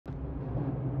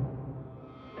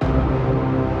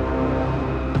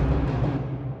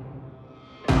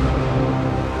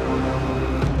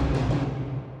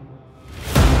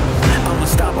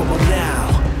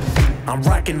I'm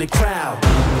rocking the crowd.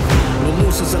 No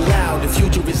losers allowed, the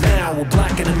future is now, we're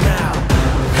blocking them out.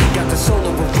 Got the soul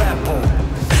of a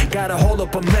rebel, gotta hold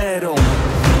up a medal.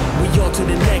 We on to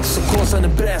the next, of course I'm the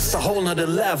best, a whole nother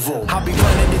level. I'll be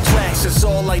running the tracks, that's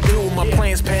all I do. My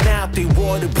plans pan out, they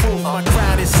waterproof. My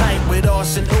crowd is hype with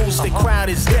arson ooze. The crowd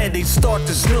is dead, they start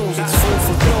to snooze. It's food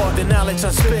for thought, the knowledge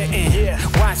I'm spitting.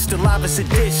 Watch the liveest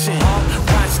edition.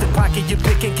 Watch the pocket you're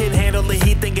picking, can handle the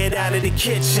heat, then get out of the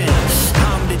kitchen.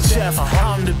 I'm the chef,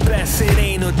 I'm the best, it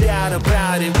ain't no doubt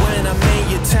about it. When I'm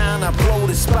in your town, I blow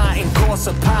the spot and cause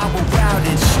a power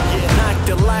outage. Knock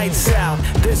the lights out,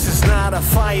 this is not a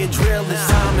fire drill, this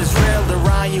time is real. The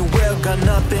Ryan will got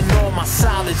nothing on my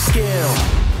solid skill.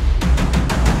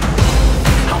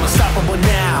 I'm unstoppable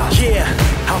now, yeah,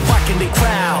 I'm rocking the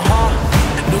crowd,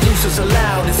 no losers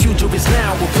allowed, the future is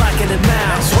now, we're blocking them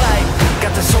out. That's right,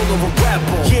 got the soul of a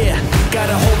rebel, yeah,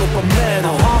 gotta hold up a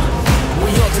medal, We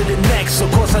on to the next,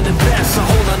 of course I'm the best,